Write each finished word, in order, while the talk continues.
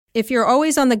If you're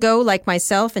always on the go like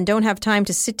myself and don't have time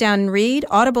to sit down and read,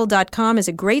 Audible.com is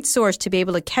a great source to be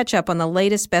able to catch up on the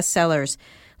latest bestsellers.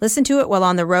 Listen to it while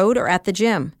on the road or at the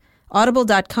gym.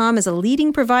 Audible.com is a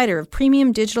leading provider of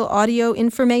premium digital audio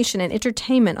information and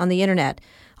entertainment on the Internet.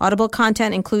 Audible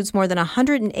content includes more than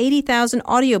 180,000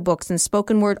 audiobooks and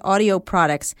spoken word audio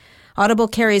products. Audible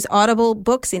carries Audible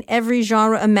books in every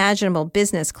genre imaginable: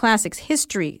 business, classics,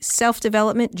 history,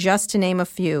 self-development, just to name a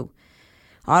few.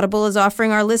 Audible is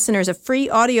offering our listeners a free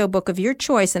audiobook of your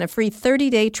choice and a free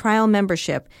 30-day trial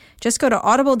membership. Just go to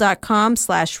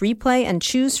audible.com/replay and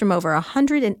choose from over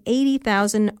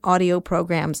 180,000 audio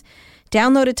programs.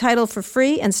 Download a title for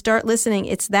free and start listening.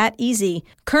 It's that easy.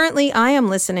 Currently, I am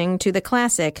listening to the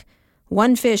classic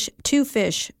One Fish, Two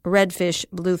Fish, Red Fish,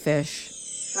 Blue Fish.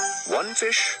 One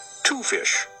fish, two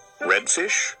fish, red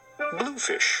fish, blue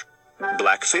fish,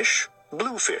 black fish,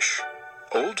 blue fish,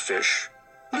 old fish,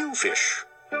 new fish.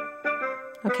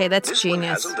 Okay, that's this genius. One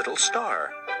has a little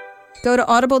star. Go to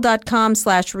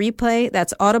audible.com/replay.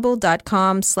 That's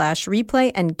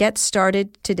audible.com/replay and get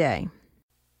started today.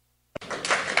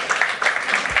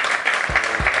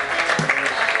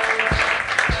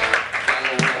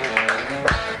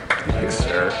 Thanks,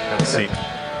 sir. Have a seat.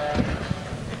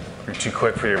 You're too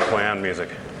quick for your play-on music.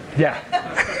 Yeah.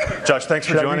 Josh, thanks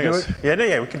for Should joining us. It?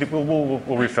 Yeah, we can do. We'll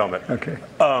refilm it. Okay.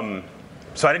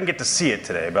 So I didn't get to see it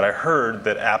today, but I heard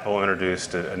that Apple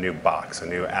introduced a new box, a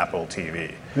new Apple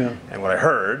TV. Yeah. And what I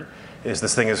heard is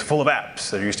this thing is full of apps.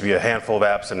 There used to be a handful of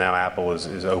apps, and now Apple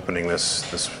is opening the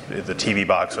TV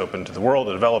box open to the world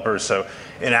of developers. So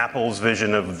in Apple's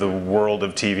vision of the world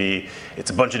of TV, it's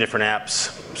a bunch of different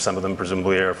apps. Some of them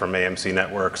presumably are from AMC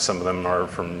Networks. Some of them are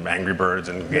from Angry Birds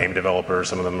and game developers.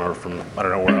 Some of them are from I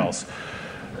don't know where else.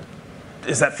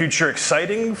 Is that future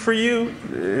exciting for you?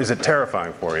 Is it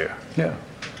terrifying for you? Yeah,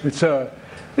 it's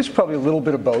probably a little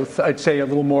bit of both. I'd say a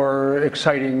little more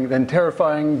exciting than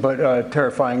terrifying, but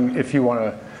terrifying if you want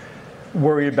to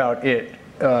worry about it.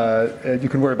 You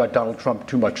can worry about Donald Trump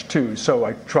too much too. So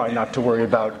I try not to worry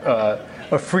about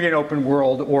a free and open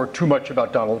world or too much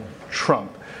about Donald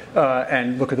Trump.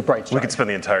 And look at the bright side. We could spend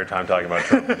the entire time talking about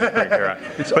Trump.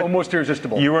 It's almost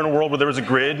irresistible. You were in a world where there was a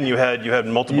grid, and you had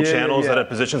multiple channels that had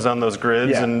positions on those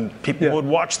grids, and people would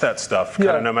watch that stuff,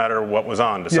 kind of no matter what was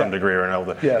on to some degree or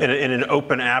another. In an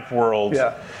open app world,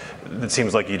 it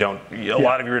seems like a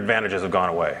lot of your advantages have gone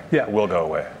away. Will go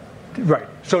away. Right.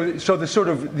 So the sort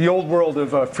of the old world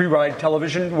of free ride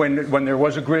television, when there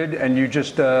was a grid and you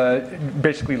just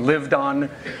basically lived on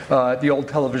the old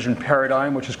television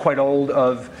paradigm, which is quite old.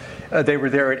 They were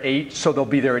there at 8, so they'll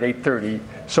be there at 8:30.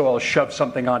 So I'll shove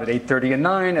something on at 8:30 and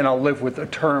 9, and I'll live with a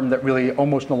term that really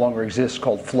almost no longer exists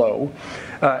called flow,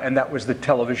 and that was the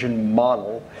television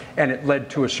model, and it led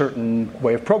to a certain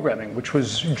way of programming, which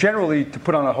was generally to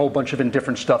put on a whole bunch of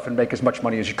indifferent stuff and make as much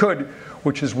money as you could,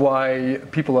 which is why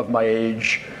people of my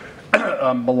age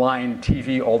malign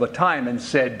TV all the time and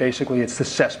said basically it's the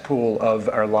cesspool of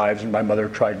our lives, and my mother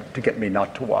tried to get me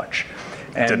not to watch.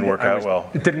 It didn't work out well.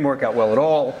 It didn't work out well at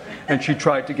all. And she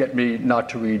tried to get me not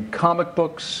to read comic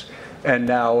books. And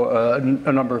now a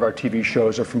number of our TV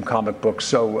shows are from comic books.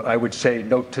 So I would say,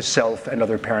 note to self and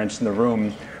other parents in the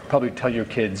room, probably tell your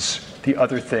kids the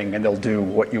other thing and they'll do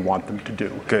what you want them to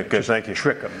do. Good, thank you.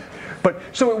 Trick them. But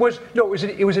so it was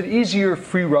an easier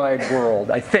free ride world,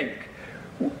 I think.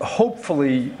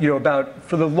 Hopefully,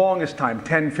 for the longest time,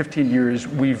 10, 15 years,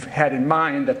 we've had in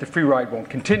mind that the free ride won't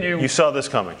continue. You saw this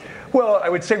coming. Well, I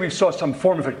would say we saw some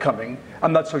form of it coming.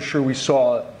 I'm not so sure we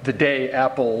saw the day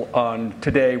Apple on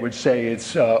Today would say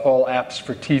it's all apps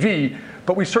for TV,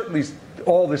 but we certainly,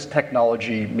 all this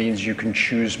technology means you can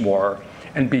choose more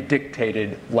and be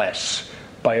dictated less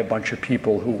by a bunch of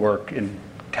people who work in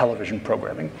television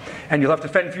programming. And you'll have to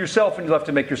fend for yourself, and you'll have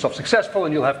to make yourself successful,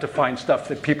 and you'll have to find stuff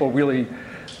that people really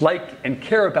like and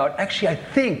care about. Actually, I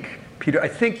think, Peter,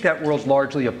 that world's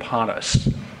largely upon us.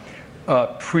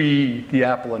 Pre the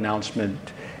Apple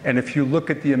announcement. And if you look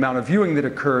at the amount of viewing that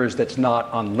occurs that's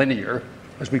not on linear,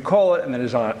 as we call it, and that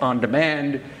is on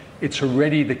demand, it's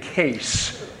already the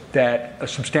case that a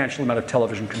substantial amount of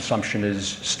television consumption is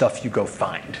stuff you go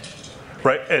find.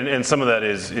 Right, and some of that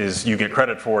is you get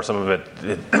credit for, some of it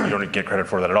you don't get credit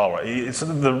for that at all. Right? It's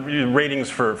the ratings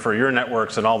for your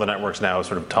networks and all the networks now have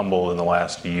sort of tumbled in the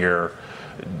last year.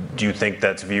 Do you think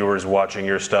that's viewers watching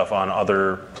your stuff on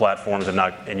other platforms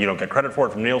and you don't get credit for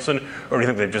it from Nielsen, or do you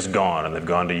think they've just gone and they've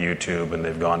gone to YouTube and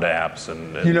they've gone to apps?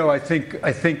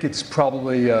 I think it's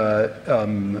probably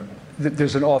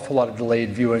there's an awful lot of delayed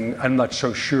viewing. I'm not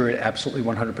so sure it absolutely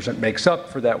 100% makes up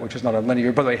for that, which is not on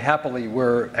linear. By the way, happily,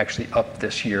 we're actually up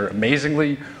this year.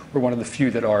 Amazingly, we're one of the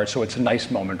few that are, so it's a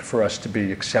nice moment for us to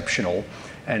be exceptional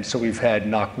And so we've had,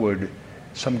 knock wood,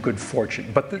 some good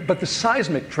fortune. But the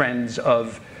seismic trends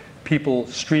of people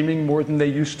streaming more than they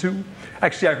used to.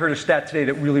 Actually, I heard a stat today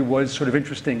that really was sort of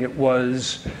interesting. It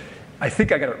was, I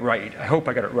think I got it right. I hope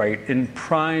I got it right. In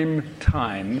prime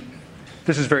time,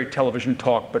 this is very television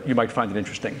talk, but you might find it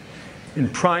interesting. In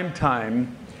prime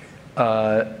time,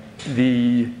 there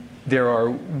are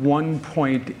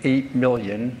 1.8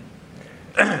 million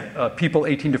people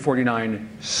 18 to 49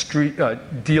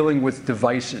 dealing with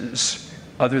devices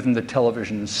other than the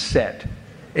television set,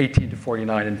 18 to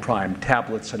 49 in prime,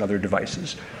 tablets and other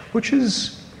devices, which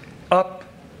is up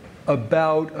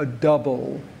about a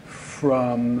double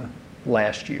from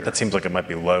last year. That seems like it might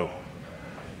be low.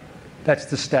 That's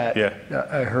the stat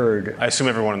I heard. I assume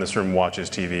everyone in this room watches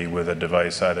TV with a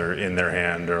device either in their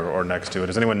hand or next to it.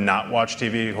 Does anyone not watch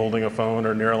TV holding a phone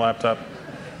or near a laptop?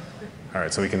 All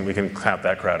right, so we can count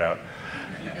that crowd out.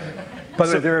 By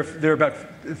the way, there are about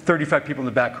 35 people in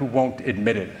the back who won't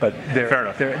admit it, but Fair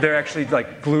enough. They're actually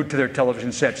like glued to their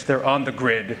television sets. They're on the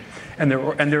grid, and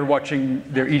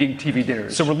they're eating TV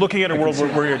dinners. So we're looking at a world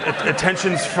where your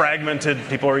attention's fragmented.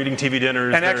 People are eating TV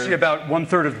dinners. And actually, about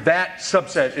 1/3 of that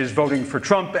subset is voting for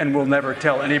Trump, and will never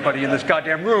tell anybody in this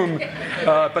goddamn room.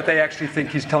 But they actually think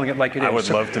he's telling it like it is. I would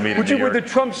love to meet him. Would the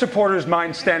Trump supporters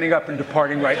mind standing up and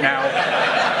departing right now,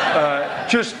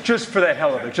 just for the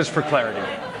hell of it, just for clarity?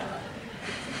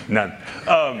 None.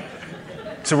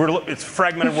 So it's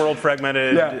fragmented world,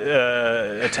 fragmented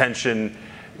attention.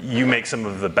 You make some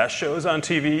of the best shows on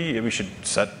TV. We should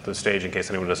set the stage in case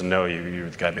anyone doesn't know you. You're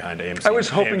the guy behind AMC. I was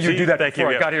hoping AMC. you'd do that Thank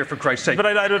before you, I got here, for Christ's sake. But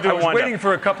I don't do I was wind waiting up.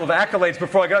 for a couple of accolades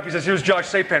before I got up. He says, "Here's Josh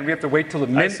Sapan." We have to wait till the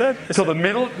middle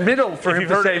for him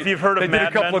to say if you've heard of they did a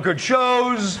Mad couple Men. of good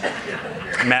shows.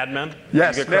 Mad Men?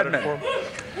 Yes, You get Mad credit Men. for?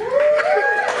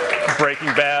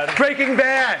 Breaking Bad. Breaking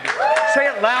Bad. Say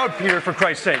it loud, Peter, for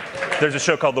Christ's sake. There's a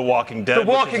show called The Walking Dead. The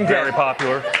Walking which is Dead. Very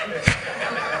popular.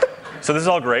 So this is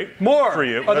all great. More for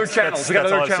you. other channels. We got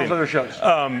that's other all I've channels, seen. other shows.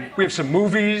 We have some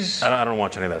movies. I don't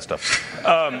watch any of that stuff.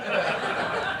 And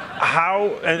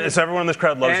so everyone in this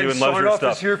crowd loves you and loves your Sarnoff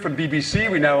stuff. is here from BBC.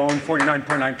 We now own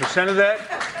 49.9% of that.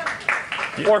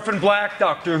 Orphan Black,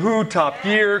 Doctor Who, Top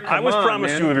Gear. I was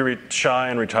promised man. you would be shy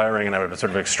and retiring, and I would sort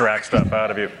of extract stuff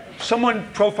out of you. Someone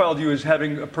profiled you as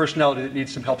having a personality that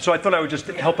needs some help, so I thought I would just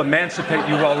help emancipate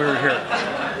you while we were here.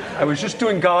 I was just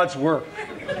doing God's work.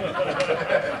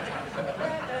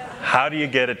 How do you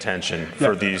get attention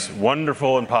for these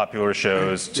wonderful and popular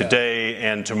shows today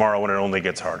and tomorrow when it only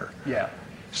gets harder? Yeah.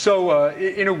 So,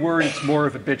 in a word, it's more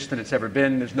of a bitch than it's ever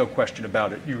been. There's no question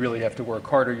about it. You really have to work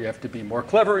harder. You have to be more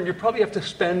clever, and you probably have to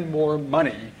spend more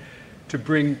money to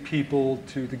bring people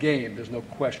to the game. There's no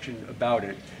question about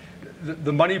it.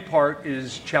 The money part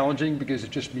is challenging because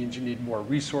it just means you need more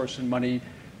resource and money.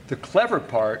 The clever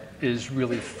part is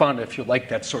really fun if you like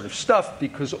that sort of stuff,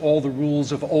 because all the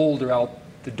rules of old are out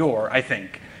the door, I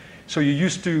think. So you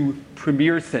used to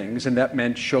premiere things, and that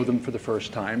meant show them for the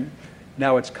first time.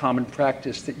 Now it's common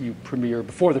practice that you premiere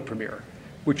before the premiere,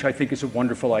 which I think is a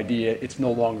wonderful idea. It's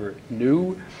no longer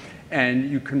new, and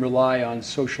you can rely on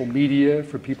social media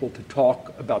for people to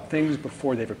talk about things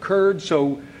before they've occurred.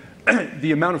 So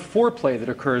the amount of foreplay that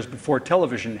occurs before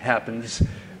television happens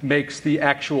makes the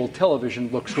actual television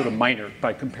look sort of minor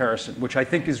by comparison, which I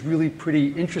think is really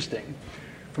pretty interesting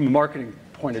from a marketing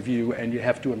point of view, and you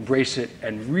have to embrace it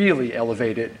and really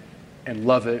elevate it and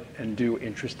love it and do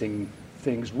interesting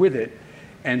things with it.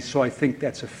 And so I think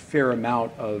that's a fair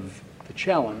amount of the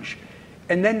challenge.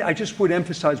 And then I just would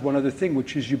emphasize one other thing,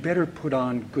 which is you better put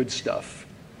on good stuff.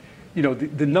 You know,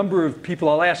 the number of people,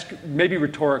 I'll ask maybe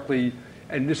rhetorically,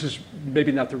 and this is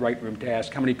maybe not the right room to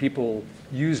ask, how many people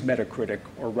use Metacritic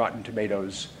or Rotten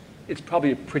Tomatoes? It's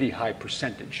probably a pretty high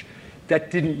percentage.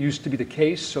 That didn't used to be the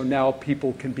case, so now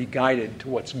people can be guided to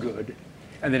what's good,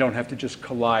 and they don't have to just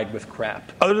collide with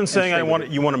crap. Other than saying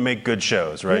you want to make good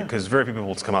shows, right? Because very few people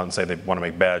will come out and say they want to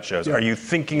make bad shows. Yeah. Are you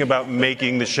thinking about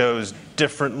making the shows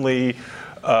differently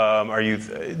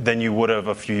than you would have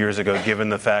a few years ago, given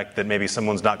the fact that maybe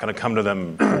someone's not going to come to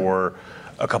them for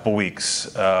a couple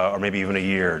weeks or maybe even a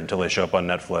year until they show up on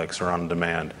Netflix or on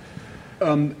demand?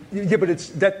 Yeah, but it's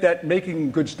that making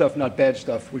good stuff, not bad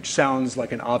stuff, which sounds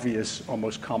like an obvious,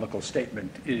 almost comical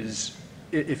statement, is,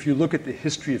 if you look at the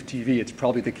history of TV, it's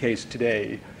probably the case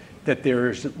today that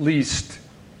there's at least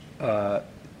a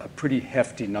pretty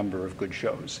hefty number of good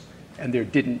shows. And there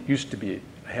didn't used to be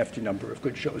a hefty number of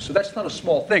good shows. So that's not a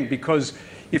small thing, because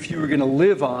if you were going to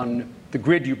live on the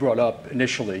grid you brought up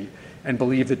initially and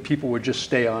believe that people would just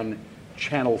stay on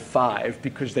Channel 5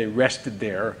 because they rested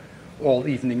there all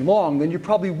evening long, then you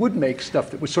probably would make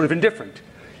stuff that was sort of indifferent.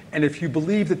 And if you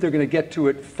believe that they're going to get to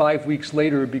it 5 weeks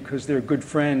later because their good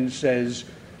friend says,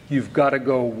 you've got to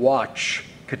go watch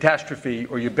Catastrophe,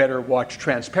 or you better watch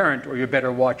Transparent, or you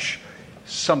better watch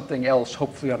something else,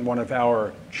 hopefully on one of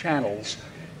our channels,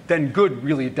 then good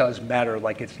really does matter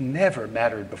like it's never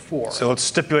mattered before. So let's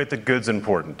stipulate that good's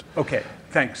important. Okay,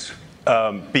 thanks.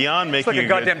 Beyond making It's like a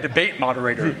goddamn debate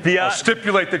moderator. I'll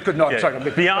stipulate that good. No, I'm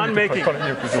sorry. Beyond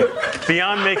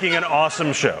making an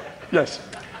awesome show. Yes.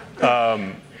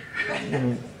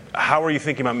 How are you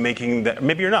thinking about making that?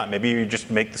 Maybe you're not. Maybe you just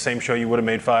make the same show you would have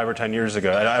made 5 or 10 years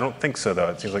ago. I don't think so, though.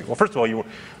 It seems like, well, first of all,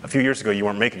 a few years ago, you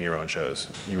weren't making your own shows.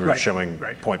 You were showing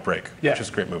Point Break, which is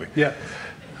a great movie. Yeah.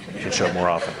 You should show it more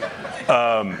often.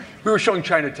 We were showing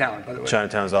Chinatown, by the way.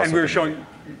 Chinatown is also. And we were showing.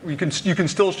 You can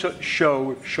still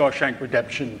show Shawshank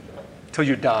Redemption till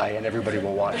you die, and everybody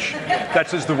will watch.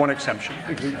 That's just the one exception.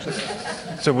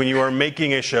 So when you are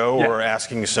making a show or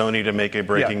asking Sony to make a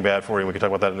Breaking Bad for you, we can talk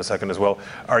about that in a second as well,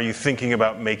 are you thinking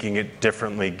about making it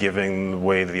differently given the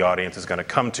way the audience is going to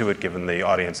come to it, given the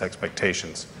audience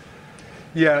expectations?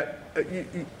 Yeah,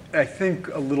 I think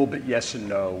a little bit yes and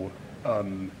no.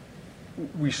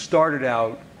 We started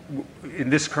out in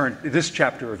this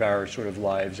chapter of our sort of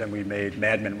lives, and we made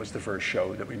Mad Men was the first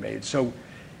show that we made. So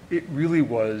it really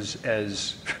was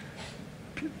as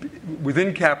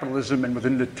within capitalism and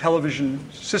within the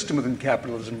television system within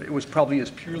capitalism, it was probably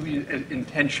as purely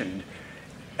intentioned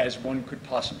as one could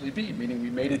possibly be, meaning we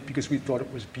made it because we thought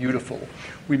it was beautiful.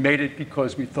 We made it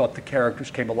because we thought the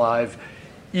characters came alive,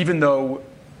 even though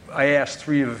I asked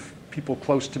 3 of people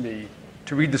close to me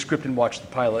to read the script and watch the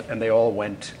pilot, and they all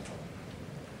went,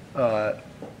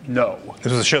 no.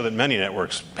 This was a show that many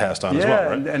networks passed on as well,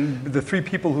 right? and the 3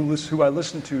 people who I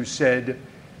listened to said,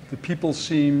 the people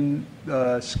seem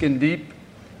skin deep,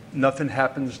 nothing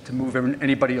happens to move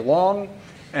anybody along,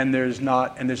 and there's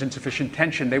insufficient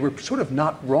tension. They were sort of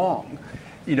not wrong,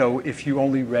 if you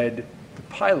only read the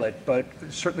pilot, but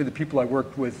certainly the people I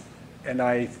worked with, and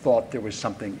I thought there was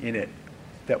something in it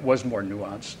that was more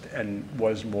nuanced and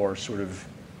was more sort of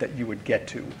that you would get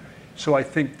to. So I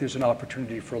think there's an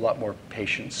opportunity for a lot more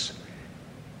patience.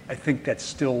 I think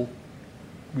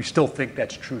we still think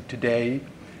that's true today,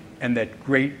 and that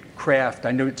great craft,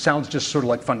 I know it sounds just sort of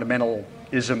like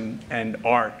fundamentalism and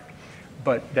art,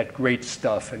 but that great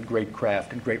stuff and great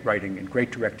craft and great writing and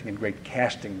great directing and great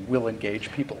casting will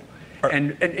engage people.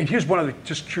 And here's one other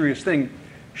just curious thing.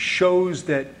 Shows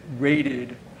that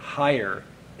rated higher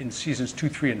in seasons 2,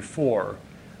 3, and 4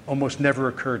 almost never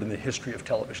occurred in the history of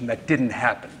television. That didn't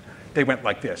happen. They went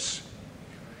like this.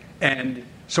 And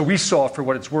so we saw, for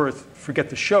what it's worth, forget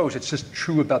the shows, it's just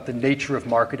true about the nature of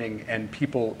marketing and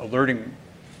people alerting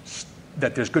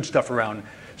that there's good stuff around.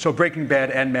 So Breaking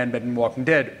Bad and Mad Men and Walking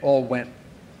Dead all went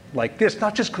like this,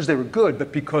 not just because they were good,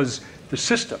 but because the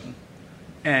system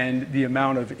and the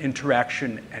amount of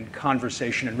interaction and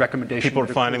conversation and recommendation. People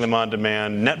are finding them on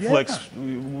demand. Netflix,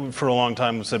 for a long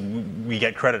time, said we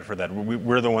get credit for that.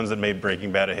 We're the ones that made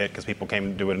Breaking Bad a hit because people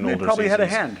came to do it in older seasons. Probably had a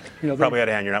hand. Probably had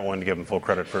a hand. You're not willing to give them full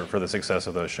credit for the success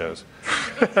of those shows.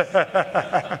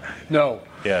 No.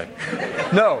 Yeah.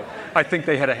 No, I think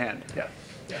they had a hand. Yeah.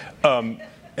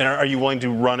 And are you willing to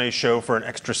run a show for an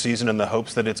extra season in the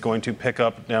hopes that it's going to pick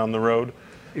up down the road?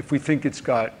 If we think it's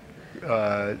got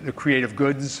the creative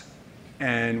goods,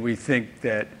 and we think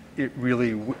that it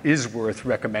really is worth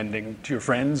recommending to your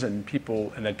friends and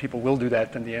people, and that people will do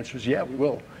that, then the answer is yeah, we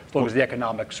will, as long as the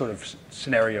economic sort of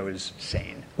scenario is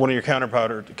sane. One of your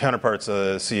counterparts,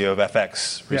 CEO of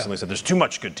FX, recently said there's too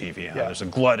much good TV. There's a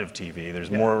glut of TV.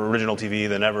 There's more original TV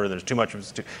than ever. There's too much.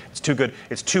 It's too good.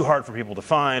 It's too hard for people to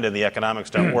find, and the economics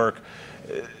don't work.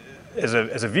 As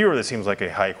a viewer, this seems like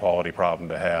a high quality problem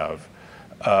to have.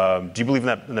 Do you believe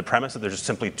in the premise that there's just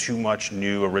simply too much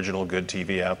new, original, good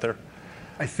TV out there?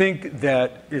 I think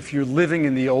that if you're living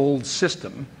in the old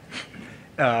system,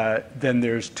 then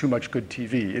there's too much good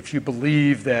TV. If you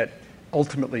believe that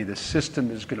ultimately the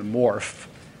system is going to morph,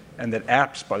 and that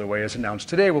apps, by the way, as announced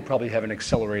today, will probably have an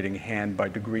accelerating hand by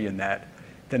degree in that,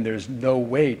 then there's no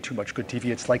way too much good TV.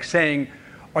 It's like saying,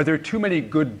 are there too many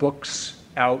good books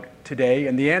out today?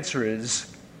 And the answer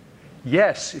is,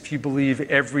 yes, if you believe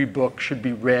every book should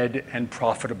be read and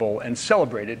profitable and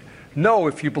celebrated. No,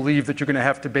 if you believe that you're going to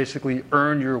have to basically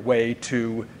earn your way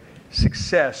to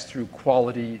success through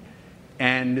quality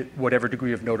and whatever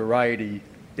degree of notoriety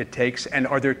it takes. And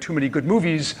are there too many good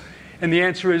movies? And the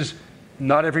answer is,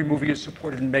 not every movie is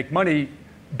supported and make money,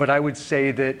 but I would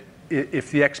say that if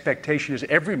the expectation is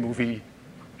every movie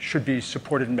should be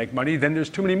supported and make money, then there's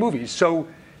too many movies. So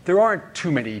there aren't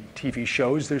too many TV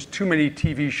shows. There's too many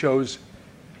TV shows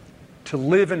to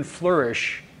live and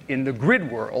flourish in the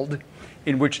grid world.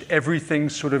 in which everything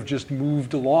sort of just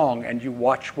moved along and you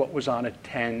watch what was on at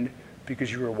 10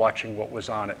 because you were watching what was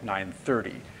on at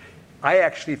 9:30. I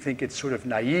actually think it's sort of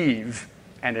naive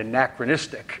and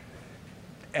anachronistic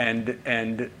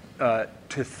and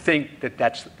to think that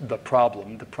that's the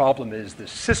problem. The problem is the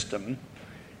system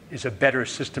is a better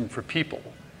system for people.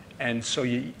 And so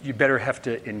you better have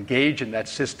to engage in that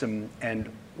system and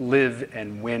live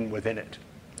and win within it.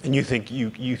 And you think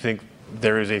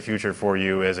there is a future for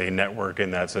you as a network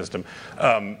in that system?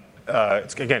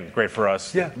 It's, again, great for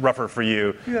us, rougher for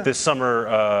you. Yeah. This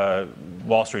summer,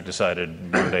 Wall Street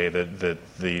decided one day that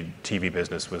the TV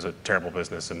business was a terrible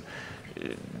business, and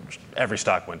every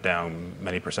stock went down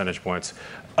many percentage points.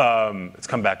 It's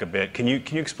come back a bit. Can you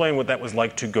explain what that was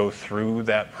like to go through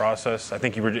that process? I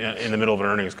think you were in the middle of an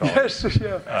earnings call. Yes,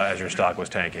 yeah. As your stock was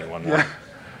tanking one morning.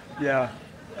 Yeah.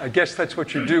 I guess that's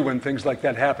what you do when things like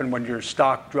that happen, when your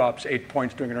stock drops 8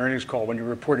 points during an earnings call, when you're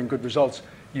reporting good results,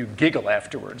 you giggle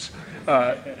afterwards.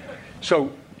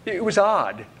 So it was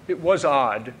odd. It was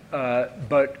odd,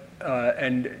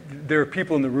 and there are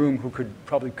people in the room who could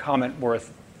probably comment more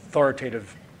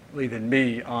authoritatively than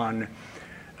me on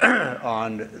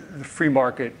the free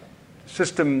market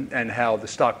system and how the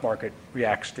stock market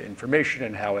reacts to information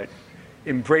and how it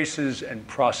embraces and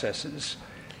processes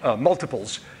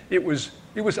multiples. It was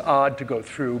odd to go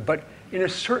through, but in a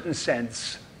certain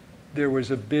sense, there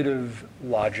was a bit of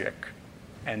logic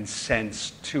and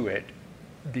sense to it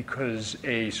because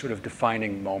a sort of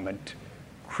defining moment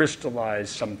crystallized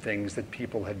some things that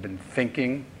people had been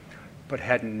thinking but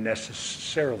hadn't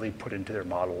necessarily put into their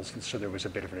models, and so there was a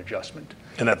bit of an adjustment.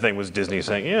 And that thing was Disney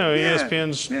saying,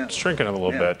 ESPN's shrinking a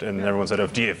little bit, and everyone said,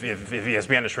 if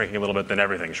ESPN is shrinking a little bit, then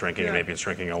everything's shrinking, and maybe it's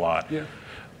shrinking a lot. Yeah.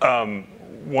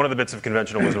 One of the bits of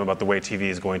conventionalism about the way TV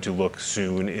is going to look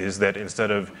soon is that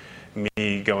instead of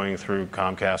me going through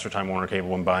Comcast or Time Warner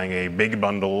Cable and buying a big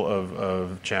bundle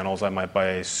of channels, I might buy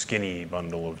a skinny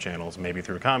bundle of channels, maybe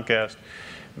through Comcast,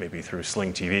 maybe through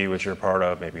Sling TV, which you're part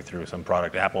of, maybe through some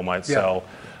product Apple might sell.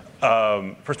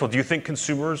 First of all, do you think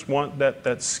consumers want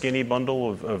that skinny bundle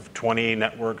of 20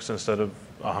 networks instead of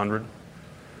 100?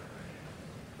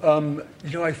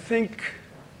 I think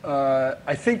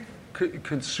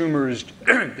consumers,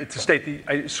 to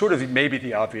state sort of maybe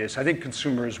the obvious, I think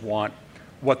consumers want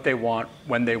what they want,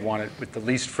 when they want it, with the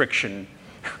least friction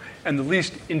and the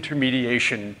least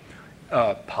intermediation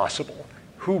possible.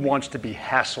 Who wants to be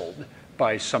hassled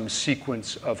by some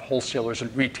sequence of wholesalers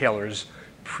and retailers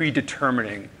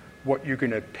predetermining what you're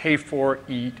going to pay for,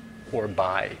 eat, or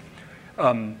buy?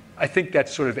 I think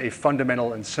that's sort of a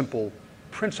fundamental and simple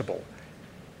principle.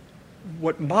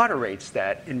 What moderates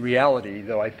that in reality,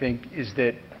 though, I think, is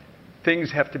that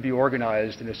things have to be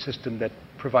organized in a system that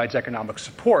provides economic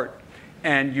support,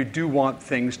 and you do want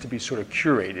things to be sort of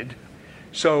curated.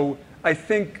 So I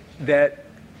think that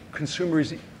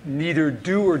consumers neither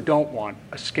do or don't want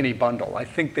a skinny bundle. I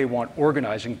think they want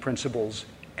organizing principles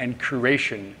and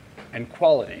curation and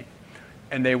quality,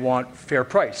 and they want fair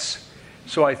price.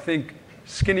 So I think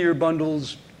skinnier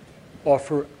bundles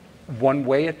offer one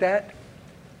way at that.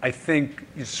 I think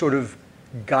sort of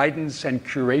guidance and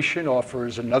curation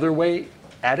offers another way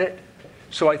at it.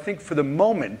 So I think for the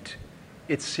moment,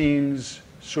 it seems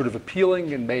sort of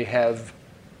appealing and may have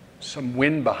some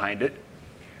wind behind it.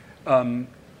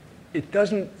 It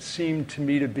doesn't seem to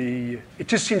me to be, it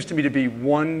just seems to me to be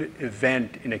one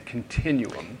event in a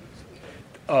continuum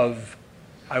of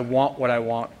I want what I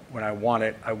want when I want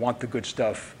it, I want the good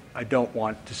stuff, I don't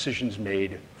want decisions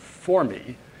made for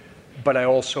me, but I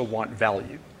also want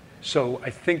value. So I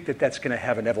think that that's going to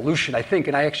have an evolution, I think,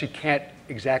 and I actually can't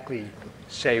exactly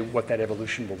say what that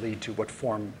evolution will lead to, what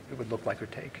form it would look like or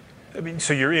take. I mean,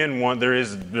 so you're in one,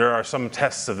 there are some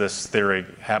tests of this theory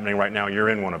happening right now. You're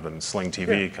in one of them. Sling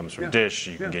TV comes from Dish.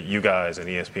 You can get you guys and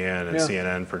ESPN and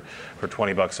CNN for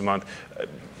 $20 a month.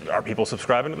 Are people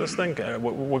subscribing to this thing?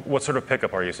 What sort of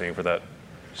pickup are you seeing for that?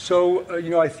 So,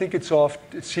 I think it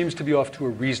seems to be off to a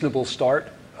reasonable start.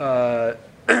 The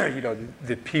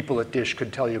people at Dish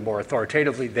could tell you more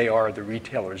authoritatively. They are the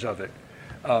retailers of it.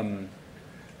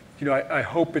 I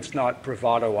hope it's not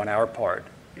bravado on our part.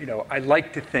 I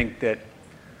like to think that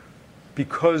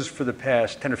because for the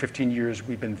past 10 or 15 years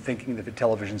we've been thinking that the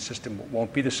television system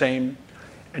won't be the same,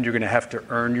 and you're going to have to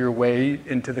earn your way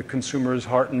into the consumer's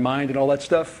heart and mind and all that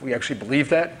stuff. We actually believe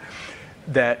that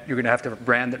you're going to have to have a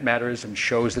brand that matters and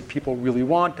shows that people really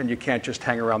want, and you can't just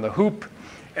hang around the hoop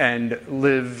and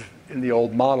live in the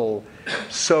old model.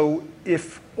 So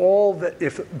if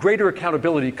greater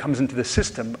accountability comes into the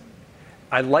system,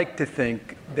 I like to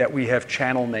think that we have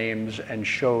channel names and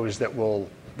shows that will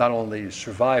not only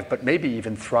survive, but maybe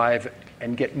even thrive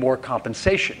and get more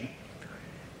compensation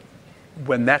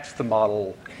when that's the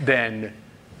model, then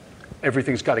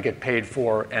everything's got to get paid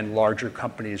for, and larger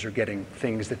companies are getting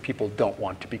things that people don't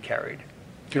want to be carried.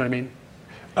 Do you know what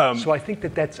I mean? So I think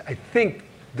I think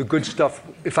the good stuff,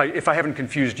 if I haven't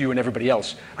confused you and everybody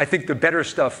else, I think the better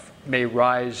stuff may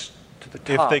rise to the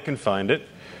top. If they can find it.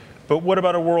 But what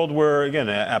about a world where, again,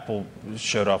 Apple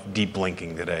showed off deep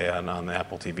linking today on the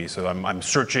Apple TV. So I'm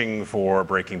searching for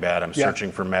Breaking Bad. I'm searching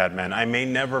for Mad Men. I may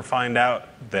never find out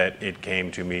that it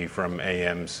came to me from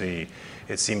AMC.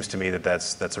 It seems to me that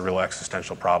that's a real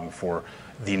existential problem for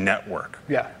the network.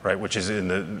 Yeah. Right? Which is in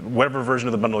the whatever version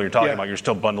of the bundle you're talking about, you're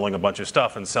still bundling a bunch of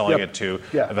stuff and selling it to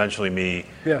eventually me.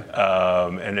 Yeah.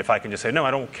 And if I can just say, no,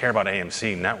 I don't care about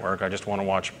AMC network. I just want to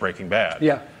watch Breaking Bad.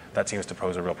 Yeah. That seems to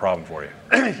pose a real problem for you.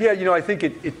 Yeah, I think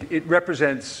it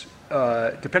represents,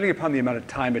 depending upon the amount of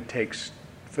time it takes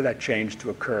for that change to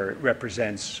occur, it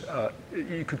represents,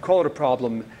 you could call it a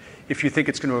problem if you think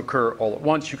it's going to occur all at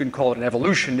once. You can call it an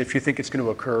evolution if you think it's going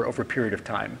to occur over a period of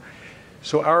time.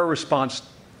 So our response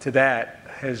to that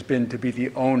has been to be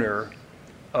the owner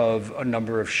of a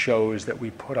number of shows that we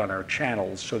put on our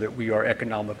channels so that we are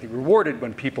economically rewarded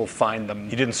when people find them.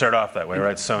 You didn't start off that way,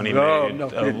 right? Sony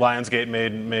Lionsgate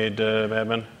made Mad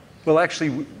Men? Well,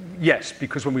 actually, yes,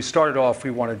 because when we started off,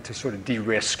 we wanted to sort of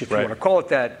de-risk, if you want to call it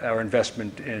that, our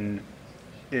investment in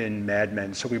Mad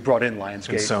Men. So we brought in Lionsgate.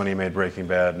 And Sony made Breaking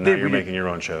Bad, and now you're making your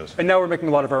own shows. And now we're making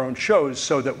a lot of our own shows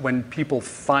so that when people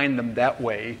find them that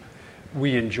way,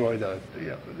 we enjoy the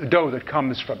dough that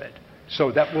comes from it. So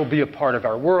that will be a part of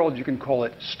our world. You can call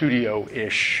it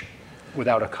studio-ish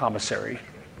without a commissary.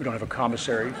 We don't have a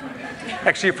commissary.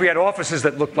 Actually, if we had offices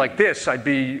that looked like this, I'd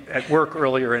be at work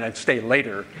earlier and I'd stay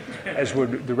later, as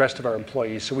would the rest of our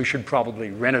employees. So we should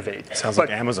probably renovate. Sounds like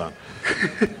Amazon.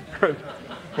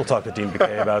 We'll talk to Dean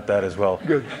Baquet about that as well.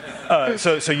 Good.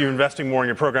 So you're investing more in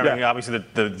your programming. Obviously,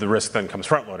 the risk then comes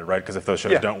front-loaded, right? Because if those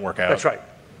shows don't work out, that's right.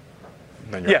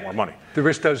 Then you have more money. The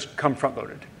risk does come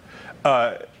front-loaded.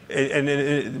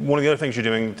 And one of the other things you're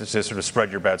doing to sort of spread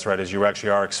your bets, right, is you actually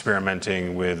are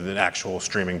experimenting with actual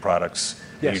streaming products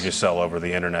that you just sell over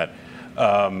the internet.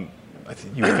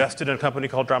 You invested in a company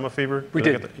called Drama Fever? We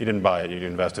did. You didn't buy it, you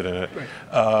invested in it.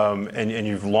 Right. And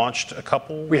you've launched a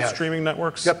couple streaming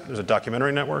networks? Yep. There's a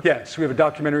documentary network? Yeah, so we have a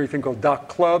documentary thing called Doc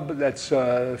Club that's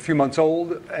a few months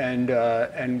old,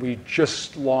 and we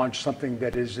just launched something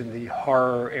that is in the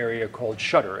horror area called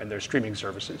Shudder, and they're streaming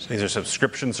services. These are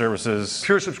subscription services?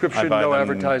 Pure subscription, no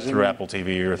advertising. Through Apple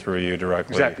TV or through you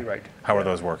directly? Exactly right. How are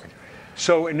those working?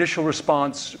 So initial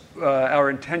response, our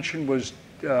intention was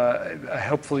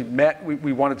hopefully met.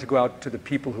 We wanted to go out to the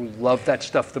people who love that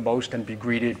stuff the most and be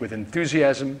greeted with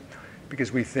enthusiasm,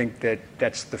 because we think that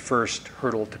that's the first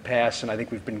hurdle to pass, and I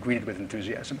think we've been greeted with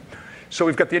enthusiasm. So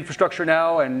we've got the infrastructure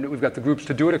now, and we've got the groups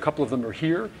to do it. A couple of them are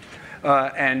here.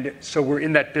 And so we're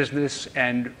in that business,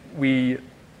 and we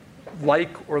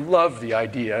like or love the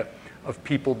idea of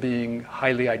people being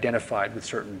highly identified with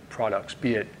certain products,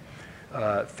 be it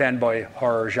fanboy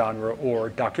horror genre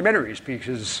or documentaries,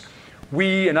 because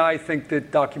we and I think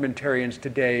that documentarians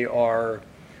today are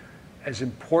as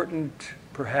important,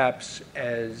 perhaps,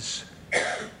 as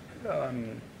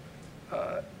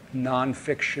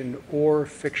nonfiction or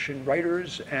fiction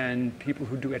writers and people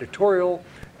who do editorial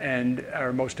and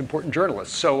our most important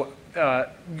journalists. So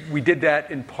we did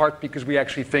that in part because we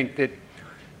actually think that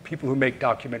people who make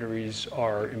documentaries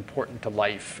are important to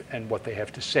life, and what they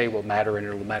have to say will matter, and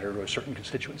it will matter to a certain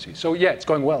constituency. So yeah, it's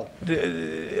going well.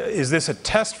 Is this a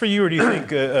test for you, or do you think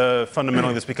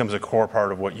fundamentally this becomes a core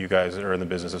part of what you guys are in the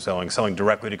business of selling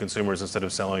directly to consumers instead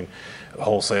of selling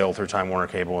wholesale through Time Warner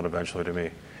Cable and eventually to me?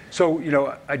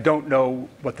 So, I don't know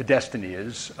what the destiny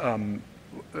is.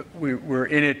 We're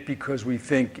in it because we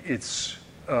think it's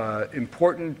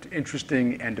important,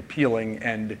 interesting, and appealing,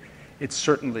 and it's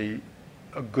certainly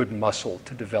a good muscle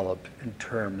to develop in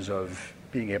terms of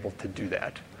being able to do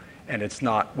that. And it's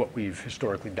not what we've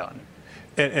historically done.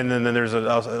 And then there's a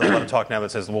lot of talk now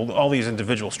that says, well, all these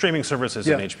individual streaming services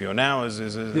and HBO Now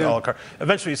is a la carte.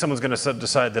 Eventually, someone's going to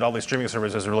decide that all these streaming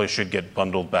services really should get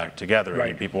bundled back together. Right. I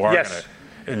mean, people are going to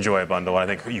enjoy a bundle. I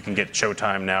think you can get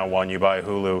Showtime now when you buy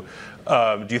Hulu.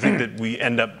 Do you think that we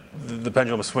end up, the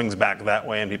pendulum swings back that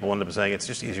way, and people end up saying it's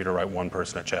just easier to write one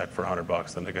person a check for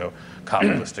 $100 than to go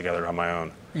cobble this together on my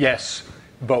own? Yes,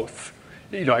 both.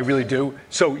 I really do.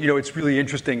 So, it's really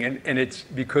interesting, and it's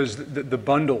because the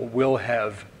bundle will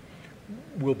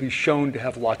be shown to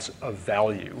have lots of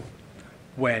value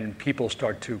when people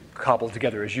start to cobble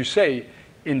together, as you say,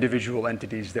 individual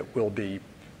entities that will be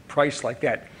priced like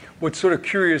that. What's sort of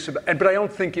curious about, but I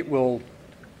don't think it will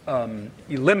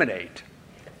eliminate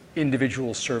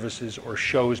individual services or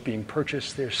shows being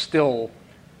purchased. There's still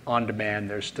on demand,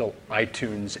 there's still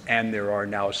iTunes, and there are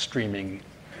now streaming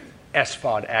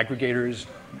SVOD aggregators,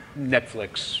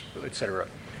 Netflix, et cetera.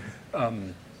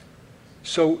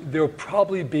 So there'll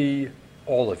probably be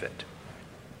all of it.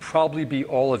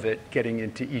 Getting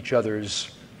into each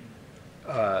other's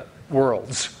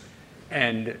worlds,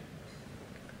 and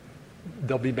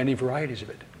there'll be many varieties of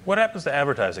it. What happens to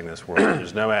advertising in this world?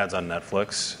 There's no ads on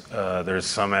Netflix. There's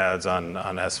some ads on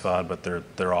SVOD, but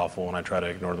they're awful, and I try to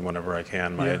ignore them whenever I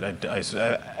can.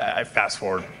 I fast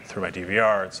forward through my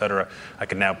DVR, et cetera. I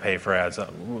can now pay for ads.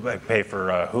 I pay for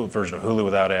a version of Hulu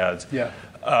without ads. Yeah.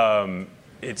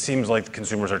 It seems like the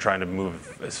consumers are trying to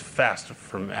move as fast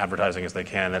from advertising as they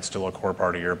can. That's still a core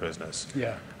part of your business.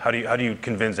 Yeah. How do you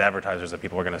convince advertisers that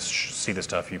people are going to see the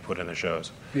stuff you put in the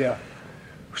shows? Yeah.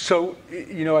 So,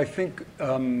 I think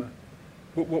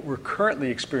what we're currently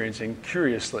experiencing,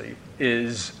 curiously,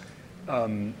 is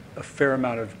a fair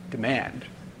amount of demand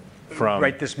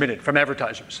right this minute from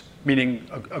advertisers, meaning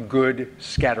a good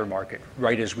scatter market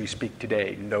right as we speak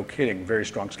today. No kidding, very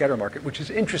strong scatter market, which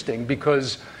is interesting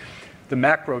because the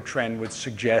macro trend would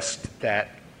suggest that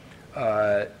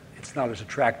it's not as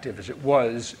attractive as it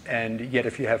was, and yet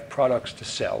if you have products to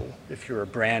sell, if you're a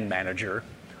brand manager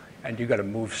and you got to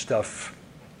move stuff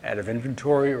out of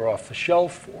inventory or off the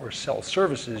shelf or sell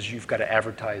services, you've got to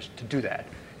advertise to do that.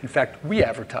 In fact, we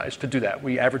advertise to do that.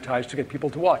 We advertise to get people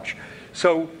to watch.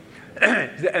 So,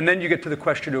 and then you get to the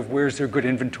question of where's there good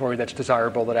inventory that's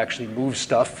desirable, that actually moves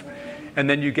stuff. And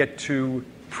then you get to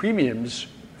premiums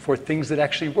for things that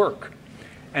actually work.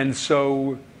 And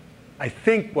so I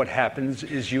think what happens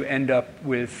is you end up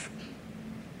with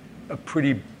a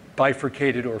pretty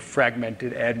bifurcated or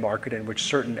fragmented ad market in which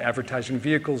certain advertising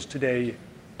vehicles today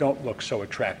don't look so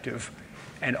attractive,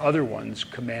 and other ones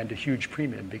command a huge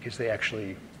premium because they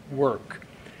actually work.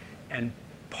 And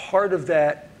part of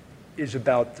that is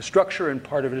about the structure, and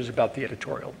part of it is about the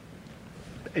editorial.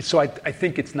 So I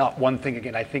think it's not one thing.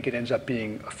 Again, I think it ends up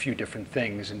being a few different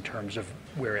things in terms of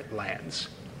where it lands.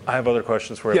 I have other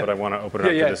questions for you, but I want to open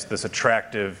it up to this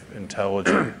attractive,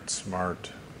 intelligent,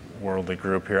 smart, worldly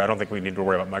group here. I don't think we need to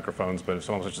worry about microphones, but if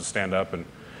someone wants to stand up and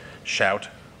shout,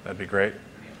 that'd be great.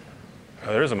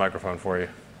 Oh, there is a microphone for you.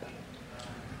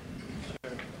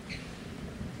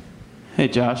 Hey,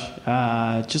 Josh.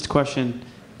 Just a question.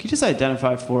 Can you just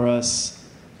identify for us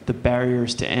the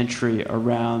barriers to entry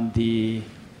around the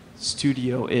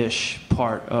studio-ish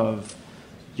part of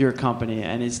your company?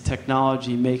 And is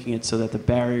technology making it so that the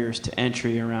barriers to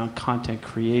entry around content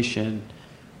creation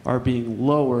are being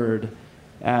lowered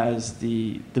as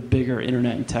the bigger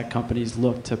internet and tech companies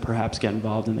look to perhaps get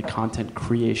involved in the content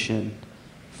creation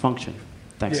function?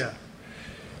 Thanks. Yeah.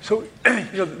 So,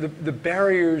 the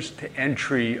barriers to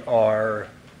entry are,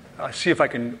 see if I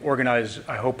can organize,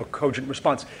 I hope, a cogent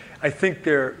response. I think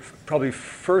they're probably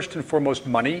first and foremost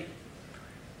money.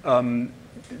 There's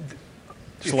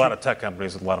a lot of tech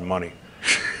companies with a lot of money.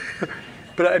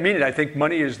 But I mean it. I think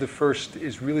money is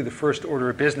really the first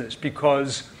order of business,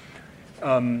 because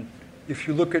if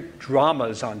you look at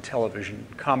dramas on television,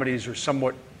 comedies are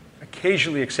somewhat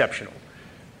occasionally exceptional.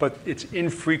 But it's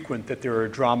infrequent that there are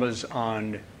dramas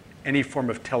on any form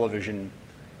of television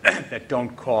that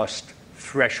don't cost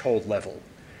threshold level.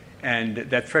 And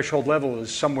that threshold level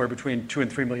is somewhere between $2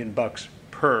 and $3 million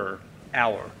per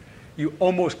hour. You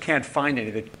almost can't find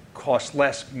any that cost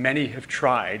less. Many have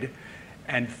tried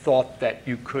and thought that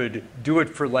you could do it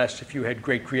for less if you had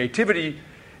great creativity.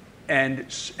 And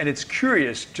it's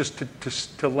curious just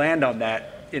to land on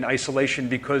that in isolation,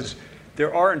 because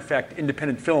there are, in fact,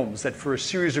 independent films that, for a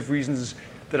series of reasons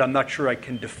that I'm not sure I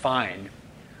can define,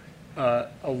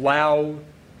 allow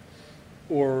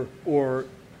or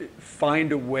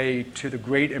find a way to the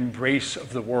great embrace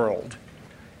of the world,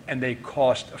 and they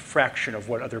cost a fraction of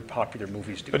what other popular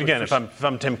movies do. But again, if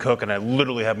I'm Tim Cook and I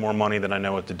literally have more money than I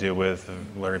know what to do with,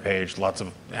 Larry Page, lots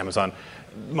of Amazon,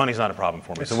 money's not a problem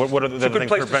for me. So what are the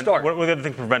other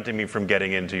things preventing me from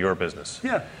getting into your business?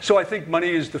 Yeah. So I think money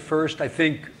is the first. I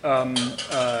think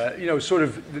sort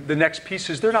of the next piece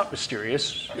is they're not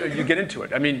mysterious. You get into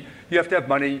it. I mean, you have to have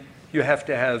money. You have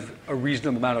to have a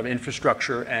reasonable amount of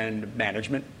infrastructure and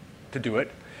management to do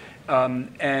it.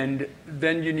 And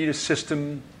then you need a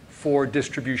system for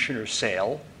distribution or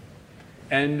sale.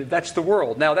 And that's the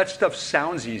world. Now, that stuff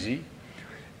sounds easy,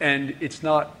 and it's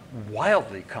not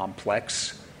wildly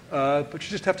complex, but you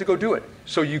just have to go do it.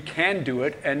 So you can do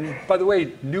it. And by the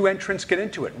way, new entrants get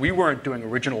into it. We weren't doing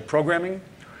original programming,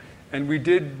 and we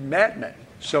did Mad Men.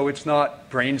 So it's not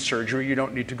brain surgery. You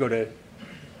don't need to go to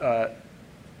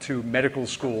medical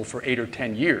school for 8 or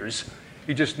 10 years.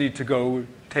 You just need to go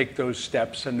take those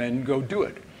steps and then go do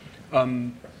it.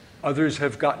 Others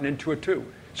have gotten into it too.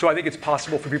 So I think it's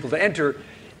possible for people to enter.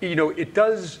 It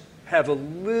does have a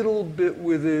little bit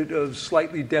with it of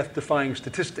slightly death-defying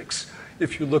statistics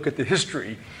if you look at the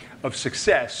history of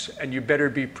success, and you better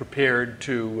be prepared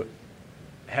to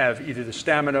have either the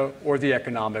stamina or the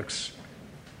economics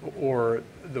or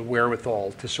the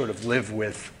wherewithal to sort of live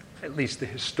with at least the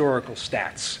historical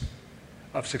stats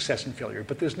of success and failure.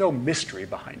 But there's no mystery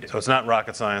behind it. So it's not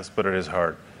rocket science, but it is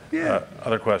hard. Yeah.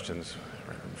 Other questions?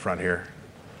 Right in front here.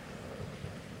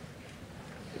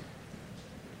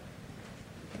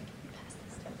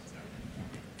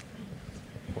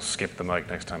 We'll skip the mic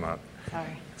next time out.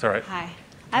 Sorry. It's all right. Hi.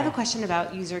 I have a question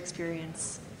about user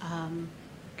experience. Can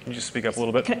you just speak up a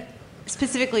little bit?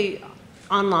 Specifically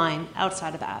online,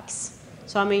 outside of apps.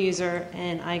 So I'm a user,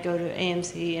 and I go to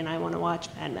AMC, and I want to watch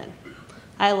Mad Men.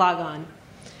 I log on.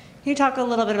 Can you talk a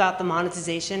little bit about the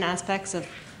monetization aspects of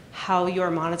how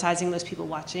you're monetizing those people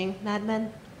watching Mad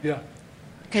Men? Yeah.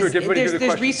 Because Sure,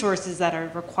 there's resources that are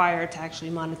required to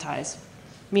actually monetize,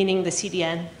 meaning the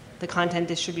CDN, the content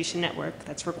distribution network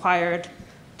that's required,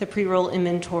 the pre-roll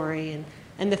inventory,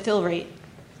 and the fill rate.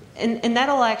 And that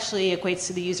all actually equates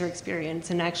to the user experience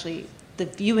and actually the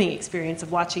viewing experience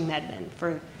of watching Mad Men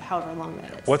for however long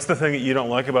that is. What's the thing that you don't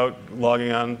like about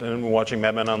logging on and watching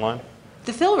Mad Men online?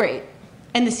 The fill rate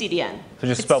and the CDN. So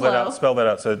just It's spell that slow. out. Spell that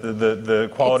out. So the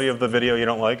quality of the video you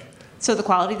don't like? So the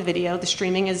quality of the video, the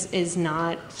streaming is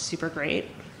not super great.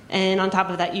 And on top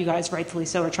of that, you guys, rightfully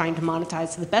so, are trying to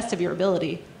monetize to the best of your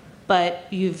ability. But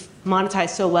you've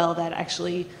monetized so well that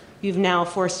actually you've now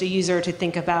forced a user to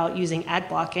think about using ad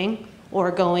blocking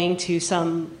or going to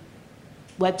some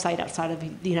website outside of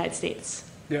the United States.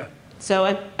 Yeah.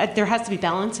 So there has to be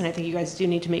balance, and I think you guys do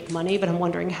need to make money, but I'm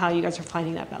wondering how you guys are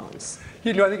finding that balance.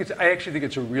 I actually think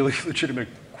it's a really legitimate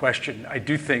question. I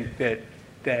do think that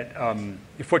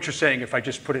if what you're saying, if I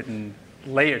just put it in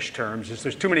layish terms, is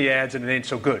there's too many ads and it ain't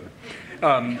so good.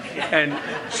 And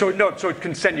so it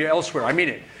can send you elsewhere. I mean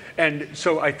it. And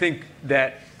so I think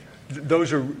that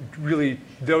those are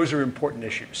important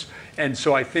issues. And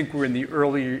so I think we're in the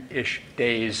early-ish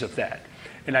days of that.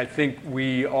 And I think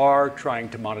we are trying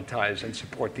to monetize and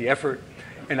support the effort.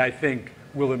 And I think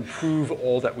we'll improve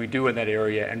all that we do in that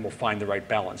area, and we'll find the right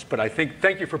balance. But I think,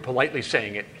 thank you for politely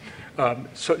saying it. I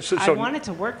want it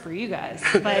to work for you guys.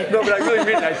 But No, but I really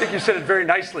mean it. I think you said it very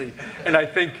nicely. And I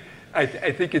think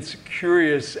it's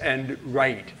curious and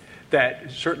right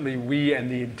that certainly we and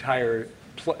the entire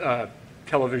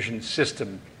television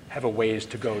system have a ways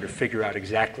to go to figure out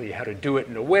exactly how to do it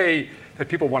in a way that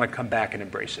people want to come back and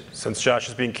embrace it. Since Josh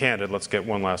is being candid, let's get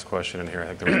one last question in here. I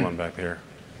think there was one back there.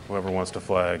 Whoever wants to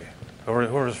flag.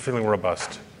 Whoever's feeling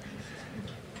robust.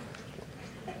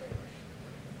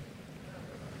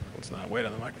 Let's not wait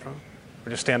on the microphone. Or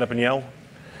just stand up and yell.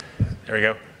 There we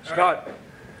go. Scott.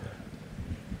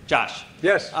 Josh.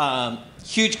 Yes.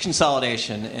 Huge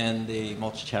consolidation in the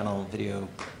multi-channel video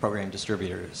program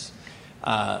distributors.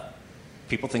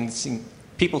 People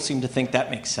seem to think that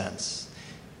makes sense.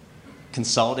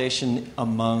 Consolidation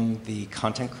among the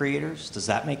content creators, does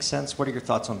that make sense? What are your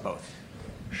thoughts on both?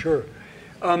 Sure.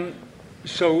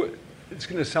 So it's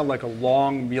going to sound like a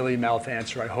long, mealy-mouthed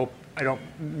answer. I hope I don't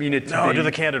mean it to be. No, do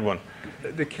the candid one.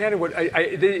 The candid one,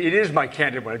 it is my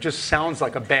candid one. It just sounds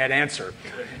like a bad answer.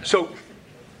 So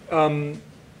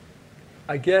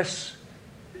I guess,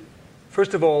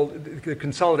 first of all, the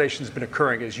consolidation has been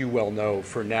occurring, as you well know,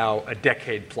 for now a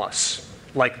decade plus,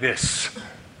 like this.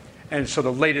 And so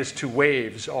the latest two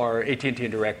waves are AT&T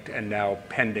and Direct and now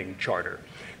pending Charter.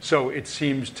 So it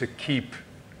seems to keep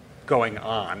going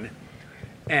on.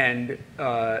 And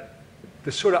the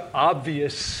sort of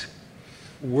obvious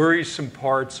worrisome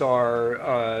parts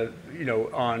are,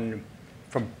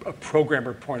 from a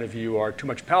programmer point of view, are too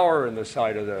much power on the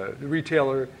side of the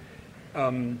retailer.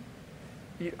 I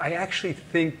actually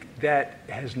think that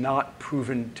has not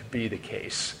proven to be the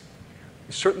case.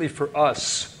 Certainly for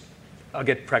us, I'll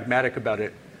get pragmatic about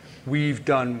it, we've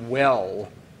done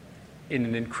well in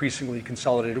an increasingly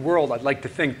consolidated world, I'd like to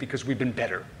think, because we've been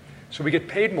better. So we get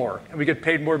paid more, and we get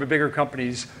paid more by bigger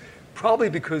companies, probably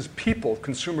because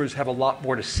consumers have a lot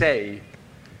more to say,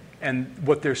 and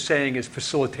what they're saying is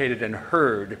facilitated and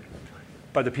heard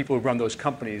by the people who run those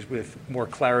companies with more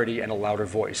clarity and a louder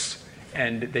voice,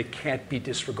 and they can't be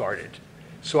disregarded.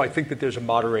 So I think that there's a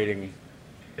moderating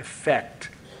effect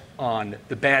on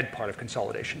the bad part of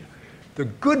consolidation. The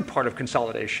good part of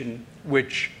consolidation,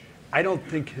 which I don't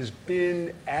think has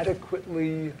been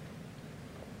adequately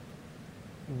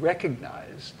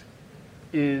recognized,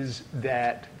 is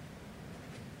that,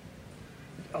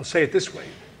 I'll say it this way,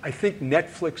 I think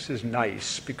Netflix is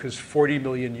nice because 40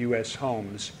 million US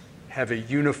homes have a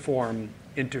uniform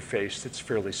interface that's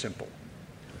fairly simple.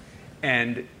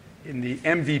 And in the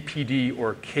MVPD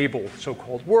or cable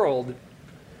so-called world,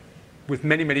 with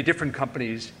many, many different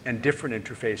companies and different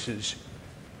interfaces,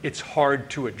 it's hard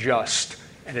to adjust,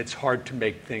 and it's hard to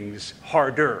make things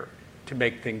harder, to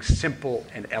make things simple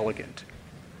and elegant.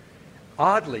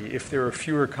 Oddly, if there are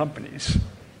fewer companies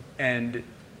and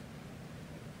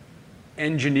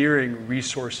engineering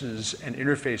resources and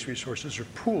interface resources are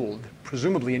pooled,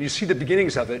 presumably, and you see the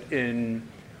beginnings of it in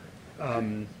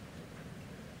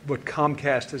what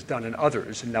Comcast has done and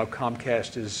others, and now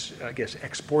Comcast is, I guess,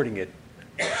 exporting it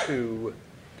to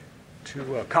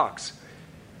Cox,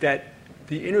 that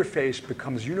the interface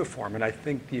becomes uniform, and I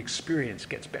think the experience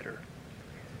gets better.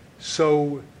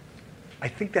 So I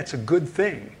think that's a good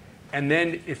thing. And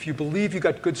then if you believe you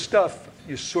got good stuff,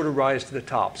 you sort of rise to the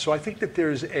top. So I think that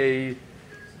there's I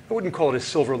wouldn't call it a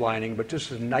silver lining, but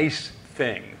just a nice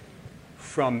thing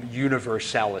from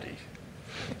universality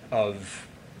of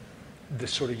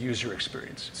this sort of user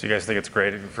experience. So you guys think it's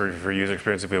great for user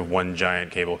experience if we have one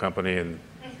giant cable company and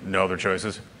no other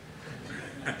choices?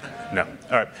 No.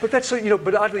 All right. But that's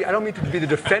but oddly, I don't mean to be the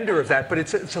defender of that, but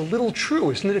it's a little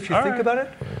true, isn't it? If you think about it.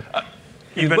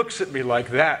 He looks at me like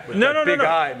that with that big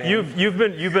eye, man.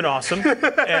 You've been awesome,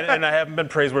 and I haven't been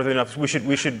praiseworthy enough. We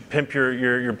should pimp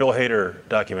your Bill Hader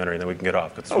documentary, and then we can get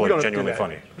off. It's really genuinely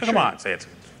funny. Sure. Come on, say it.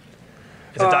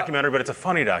 It's a documentary, but it's a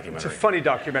funny documentary. It's a funny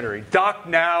documentary. Doc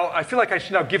Now, I feel like I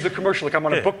should now give the commercial like I'm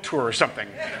on a book tour or something.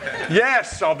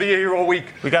 Yes, I'll be here all week.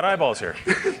 We got eyeballs here.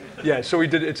 Yeah, so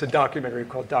it's a documentary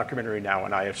called Documentary Now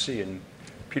on IFC, and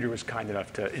Peter was kind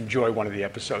enough to enjoy one of the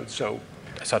episodes. So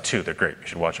I saw 2. They're great. You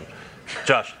should watch them.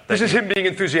 Josh, this is him being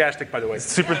enthusiastic, by the way.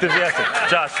 Super enthusiastic.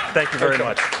 Josh, thank you very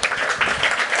much.